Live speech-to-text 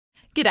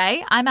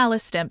G'day, I'm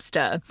Alice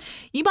Dempster.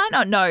 You might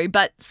not know,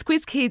 but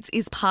Squiz Kids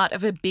is part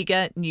of a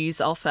bigger news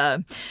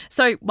offer.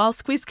 So while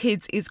Squiz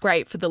Kids is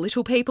great for the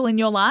little people in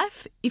your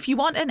life, if you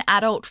want an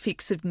adult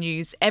fix of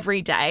news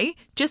every day,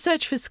 just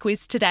search for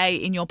Squiz Today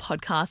in your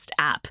podcast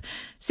app.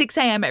 6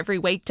 a.m. every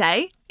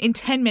weekday. In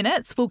 10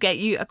 minutes, we'll get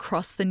you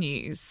across the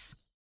news.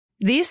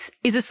 This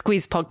is a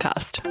Squiz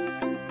podcast.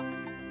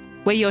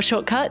 We're your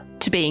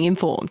shortcut to being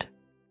informed.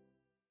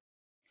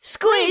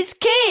 Squiz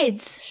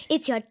Kids!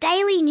 It's your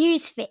daily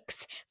news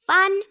fix.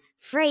 Fun,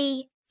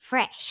 free,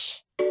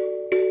 fresh.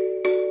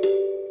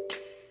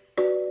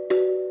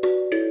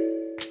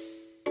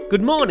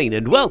 Good morning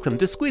and welcome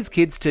to Squiz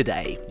Kids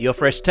Today, your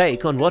fresh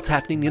take on what's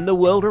happening in the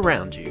world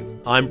around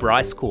you. I'm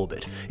Bryce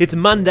Corbett. It's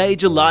Monday,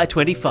 July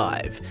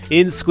 25.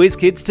 In Squiz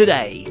Kids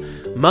Today,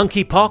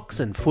 monkeypox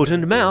and foot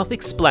and mouth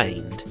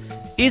explained.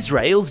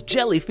 Israel's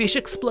jellyfish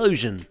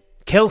explosion.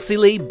 Kelsey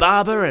Lee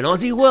Barber and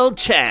Aussie World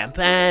Champ,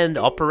 and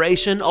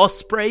Operation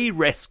Osprey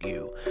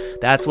Rescue.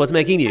 That's what's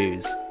making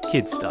news,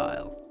 kid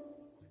style.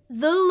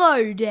 The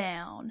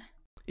Lowdown.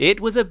 It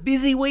was a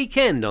busy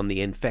weekend on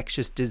the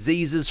infectious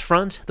diseases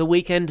front, the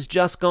weekend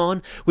just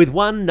gone, with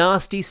one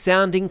nasty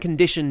sounding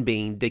condition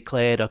being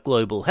declared a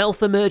global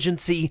health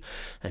emergency,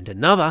 and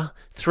another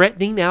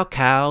threatening our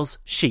cows,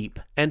 sheep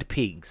and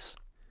pigs.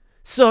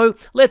 So,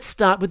 let's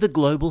start with the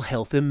global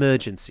health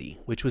emergency,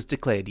 which was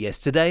declared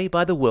yesterday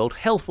by the World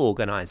Health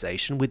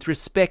Organization with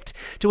respect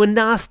to a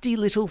nasty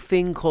little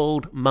thing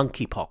called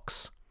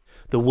monkeypox.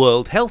 The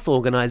World Health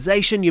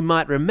Organization, you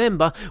might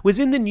remember, was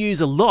in the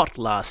news a lot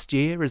last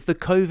year as the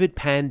COVID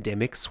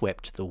pandemic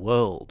swept the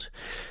world.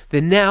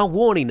 They're now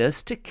warning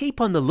us to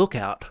keep on the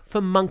lookout for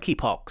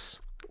monkeypox,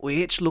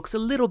 which looks a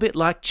little bit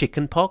like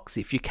chickenpox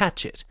if you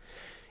catch it.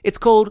 It's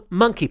called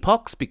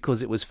monkeypox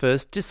because it was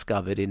first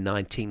discovered in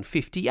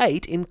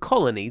 1958 in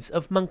colonies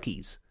of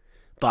monkeys.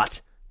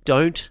 But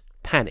don't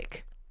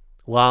panic.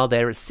 While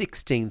there are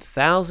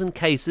 16,000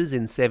 cases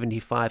in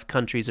 75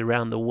 countries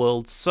around the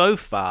world so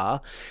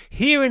far,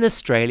 here in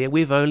Australia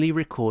we've only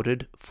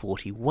recorded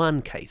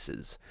 41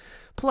 cases.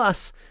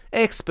 Plus,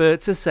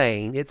 experts are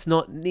saying it's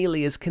not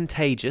nearly as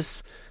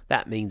contagious,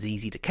 that means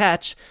easy to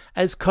catch,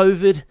 as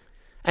COVID,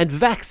 and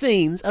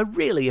vaccines are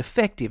really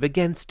effective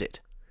against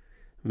it.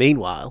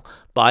 Meanwhile,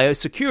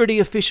 biosecurity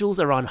officials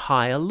are on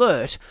high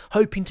alert,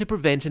 hoping to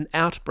prevent an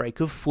outbreak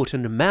of foot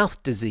and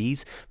mouth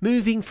disease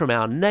moving from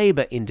our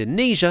neighbour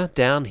Indonesia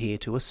down here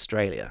to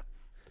Australia.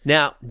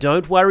 Now,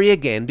 don't worry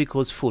again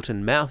because foot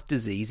and mouth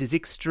disease is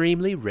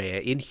extremely rare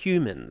in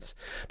humans.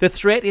 The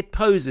threat it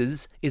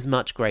poses is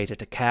much greater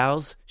to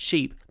cows,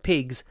 sheep,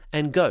 pigs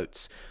and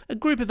goats, a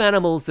group of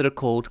animals that are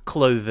called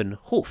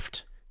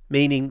cloven-hoofed,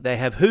 meaning they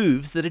have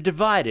hooves that are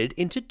divided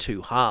into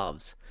two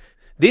halves.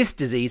 This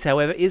disease,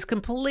 however, is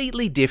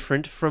completely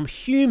different from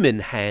human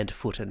hand,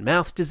 foot and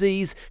mouth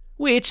disease,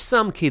 which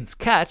some kids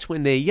catch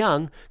when they're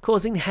young,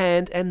 causing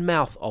hand and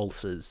mouth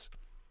ulcers.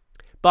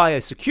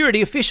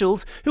 Biosecurity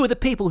officials, who are the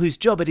people whose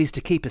job it is to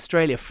keep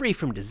Australia free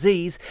from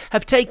disease,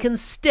 have taken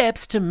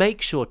steps to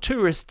make sure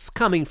tourists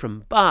coming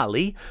from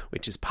Bali,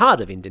 which is part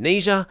of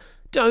Indonesia,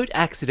 don't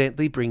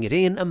accidentally bring it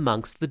in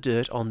amongst the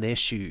dirt on their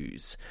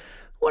shoes.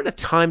 What a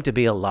time to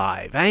be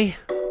alive, eh?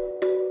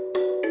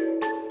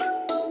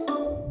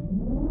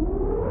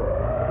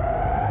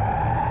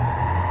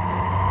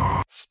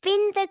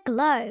 Spin the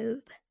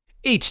globe.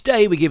 Each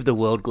day we give the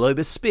world globe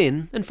a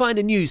spin and find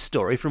a news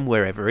story from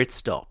wherever it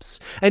stops.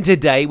 And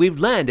today we've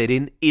landed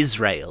in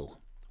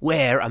Israel,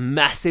 where a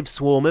massive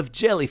swarm of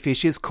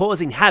jellyfish is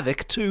causing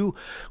havoc to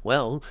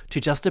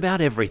just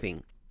about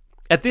everything.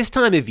 At this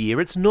time of year,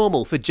 it's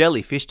normal for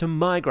jellyfish to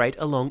migrate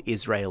along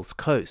Israel's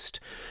coast.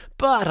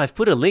 But I've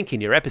put a link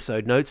in your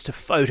episode notes to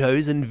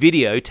photos and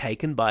video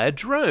taken by a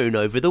drone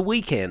over the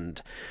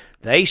weekend.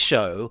 They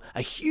show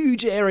a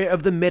huge area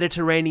of the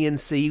Mediterranean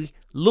Sea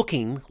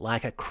looking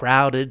like a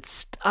crowded,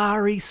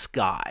 starry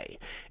sky,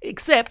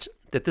 except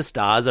that the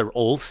stars are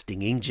all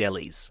stinging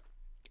jellies.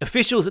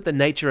 Officials at the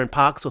Nature and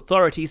Parks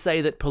Authority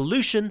say that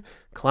pollution,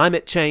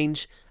 climate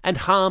change, and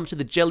harm to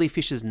the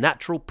jellyfish's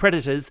natural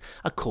predators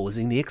are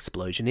causing the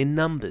explosion in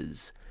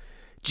numbers.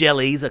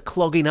 Jellies are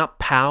clogging up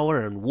power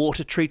and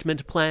water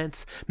treatment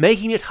plants,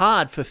 making it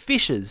hard for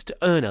fishers to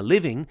earn a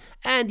living,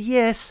 and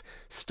yes,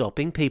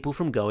 stopping people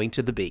from going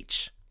to the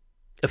beach.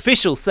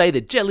 Officials say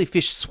the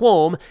jellyfish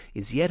swarm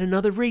is yet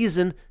another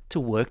reason to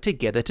work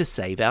together to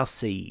save our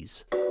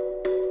seas.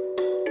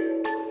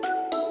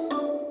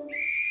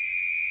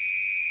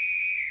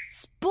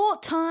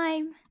 Sport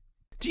time.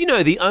 Do you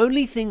know the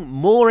only thing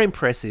more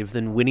impressive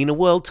than winning a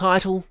world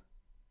title?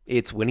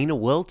 It's winning a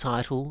world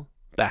title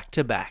back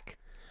to back.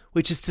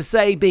 Which is to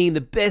say being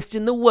the best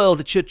in the world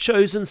at your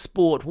chosen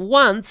sport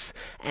once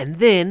and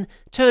then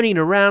turning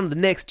around the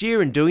next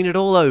year and doing it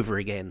all over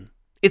again.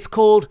 It's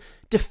called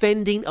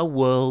defending a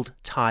world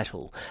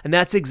title, and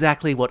that's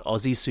exactly what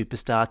Aussie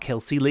superstar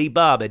Kelsey Lee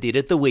Barber did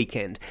at the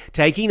weekend,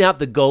 taking out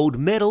the gold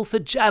medal for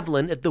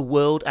javelin at the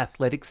World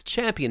Athletics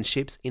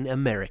Championships in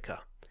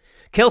America.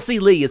 Kelsey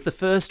Lee is the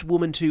first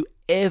woman to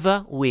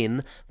ever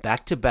win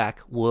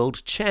back-to-back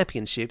world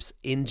championships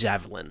in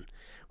javelin,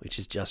 which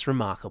is just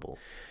remarkable.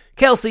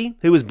 Kelsey,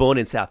 who was born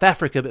in South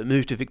Africa but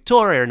moved to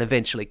Victoria and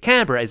eventually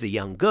Canberra as a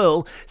young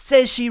girl,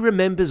 says she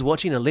remembers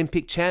watching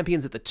Olympic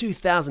champions at the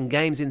 2000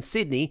 Games in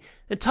Sydney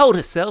and told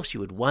herself she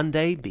would one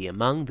day be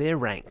among their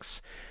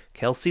ranks.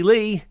 Kelsey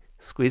Lee,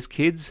 Squiz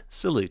Kids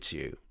salutes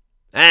you.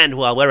 And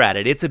while we're at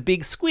it, it's a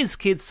big Squiz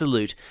Kids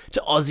salute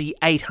to Aussie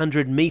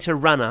 800-metre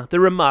runner, the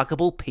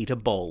remarkable Peter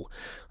Bol.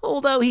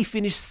 Although he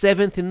finished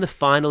 7th in the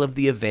final of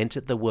the event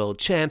at the World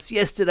Champs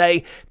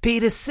yesterday,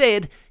 Peter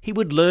said he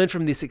would learn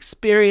from this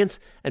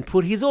experience and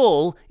put his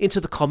all into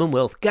the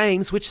Commonwealth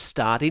Games, which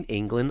start in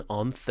England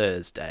on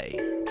Thursday.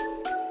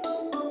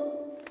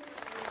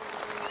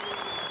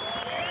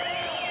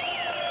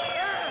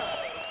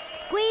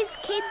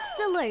 Squiz Kids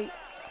salutes.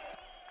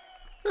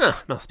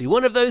 Must be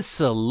one of those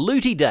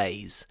salutey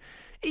days.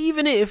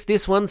 Even if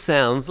this one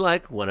sounds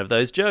like one of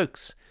those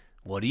jokes.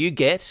 What do you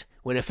get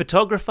when a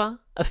photographer,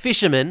 a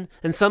fisherman,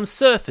 and some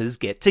surfers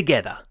get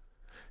together?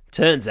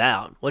 Turns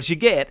out what you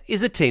get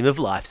is a team of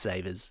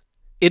lifesavers.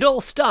 It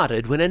all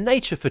started when a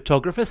nature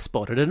photographer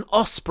spotted an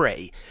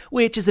osprey,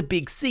 which is a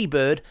big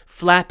seabird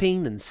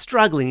flapping and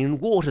struggling in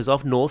waters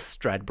off North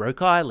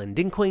Stradbroke Island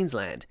in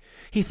Queensland.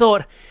 He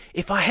thought,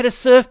 if I had a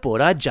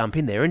surfboard, I'd jump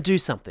in there and do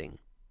something.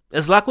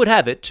 As luck would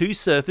have it, 2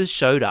 surfers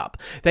showed up.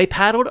 They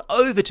paddled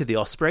over to the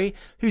osprey,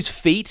 whose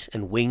feet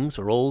and wings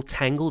were all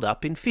tangled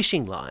up in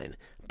fishing line.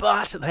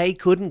 But they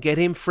couldn't get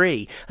him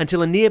free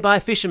until a nearby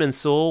fisherman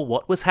saw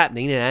what was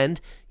happening and,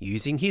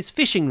 using his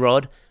fishing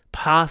rod,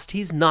 passed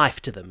his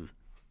knife to them.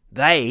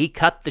 They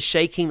cut the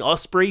shaking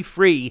osprey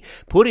free,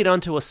 put it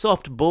onto a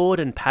soft board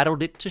and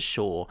paddled it to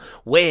shore,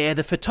 where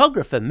the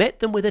photographer met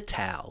them with a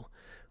towel.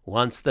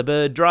 Once the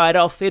bird dried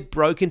off, it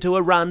broke into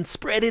a run,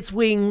 spread its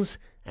wings,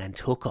 and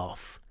took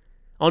off.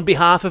 On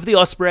behalf of the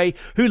osprey,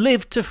 who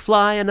lived to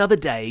fly another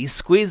day,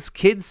 Squiz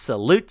Kids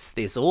salutes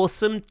this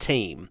awesome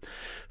team.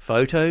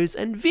 Photos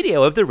and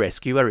video of the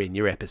rescue are in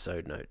your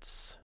episode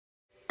notes.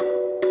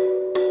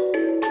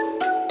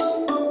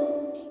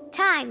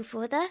 Time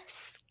for the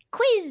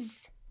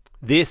quiz.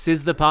 This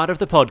is the part of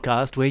the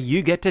podcast where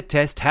you get to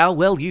test how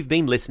well you've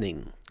been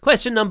listening.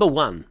 Question number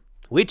 1.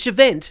 Which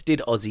event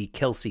did Aussie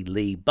Kelsey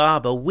Lee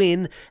Barber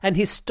win an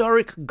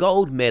historic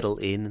gold medal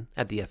in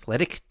at the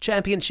Athletic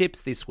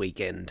Championships this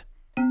weekend?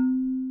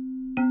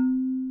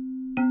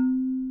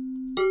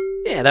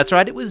 Yeah, that's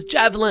right, it was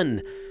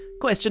javelin.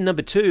 Question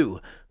number 2.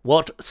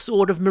 What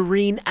sort of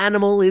marine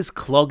animal is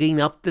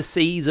clogging up the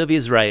seas of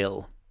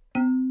Israel?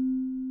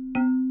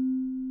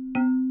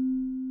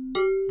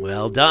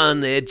 Well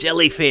done, they're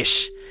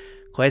jellyfish.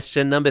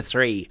 Question number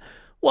 3.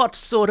 What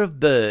sort of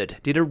bird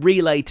did a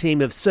relay team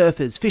of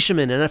surfers,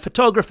 fishermen and a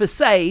photographer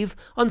save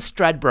on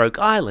Stradbroke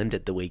Island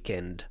at the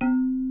weekend?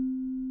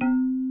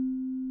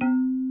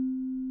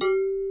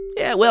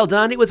 Yeah, well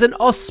done, it was an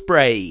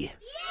osprey.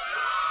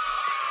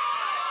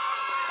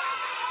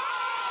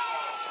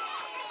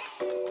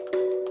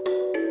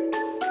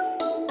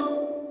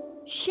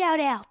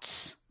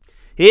 Shout-outs.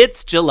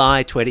 It's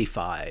July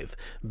 25,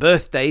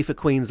 birthday for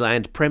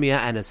Queensland Premier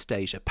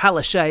Anastasia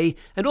Palaszczuk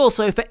and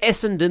also for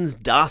Essendon's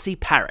Darcy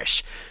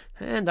Parish.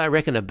 And I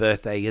reckon a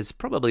birthday is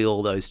probably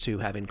all those two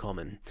have in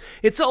common.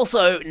 It's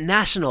also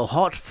National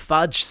Hot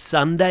Fudge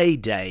Sundae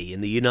Day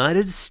in the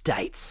United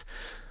States.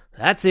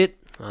 That's it,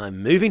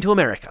 I'm moving to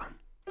America.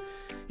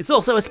 It's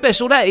also a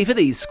special day for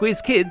these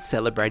Squiz Kids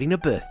celebrating a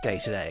birthday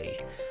today.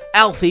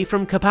 Alfie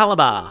from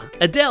Capalaba,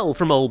 Adele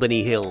from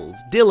Albany Hills,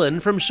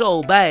 Dylan from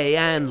Shoal Bay,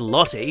 and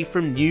Lottie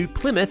from New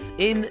Plymouth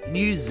in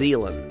New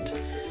Zealand.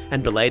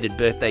 And belated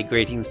birthday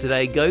greetings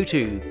today go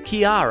to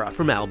Kiara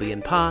from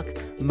Albion Park,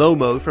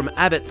 Momo from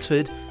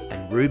Abbotsford,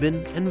 and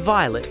Ruben and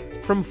Violet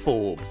from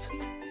Forbes.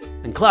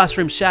 And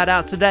classroom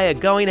shout-outs today are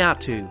going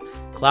out to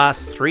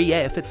Class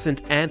 3F at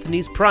St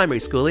Anthony's Primary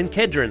School in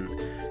Kedron,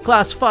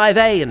 Class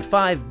 5A and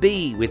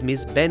 5B with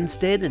Miss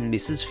Benstead and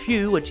Mrs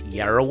Few at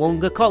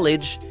Yarrawonga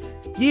College,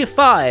 Year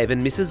 5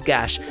 and Mrs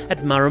Gash at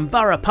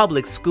Murrumburra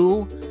Public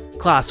School,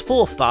 Class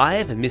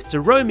 4-5 and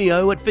Mr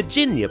Romeo at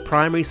Virginia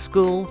Primary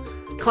School,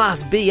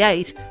 Class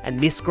B8 and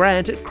Miss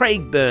Grant at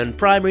Craigburn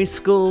Primary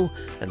School,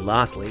 and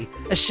lastly,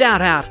 a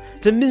shout out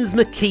to Ms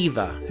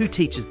McKeever, who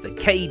teaches the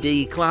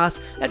KD class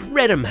at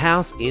Redham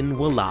House in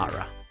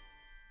Wallara.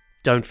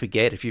 Don't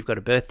forget, if you've got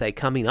a birthday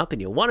coming up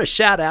and you want a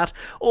shout out,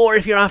 or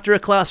if you're after a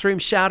classroom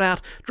shout out,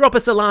 drop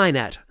us a line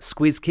at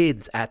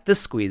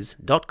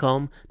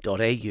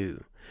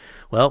squizkids@thesquiz.com.au.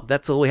 Well,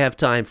 that's all we have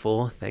time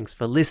for. Thanks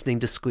for listening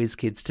to Squiz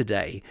Kids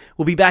today.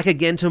 We'll be back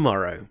again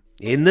tomorrow.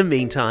 In the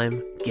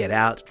meantime, get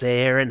out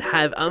there and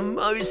have a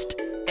most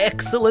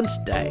excellent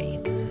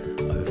day.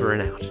 Over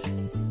and out.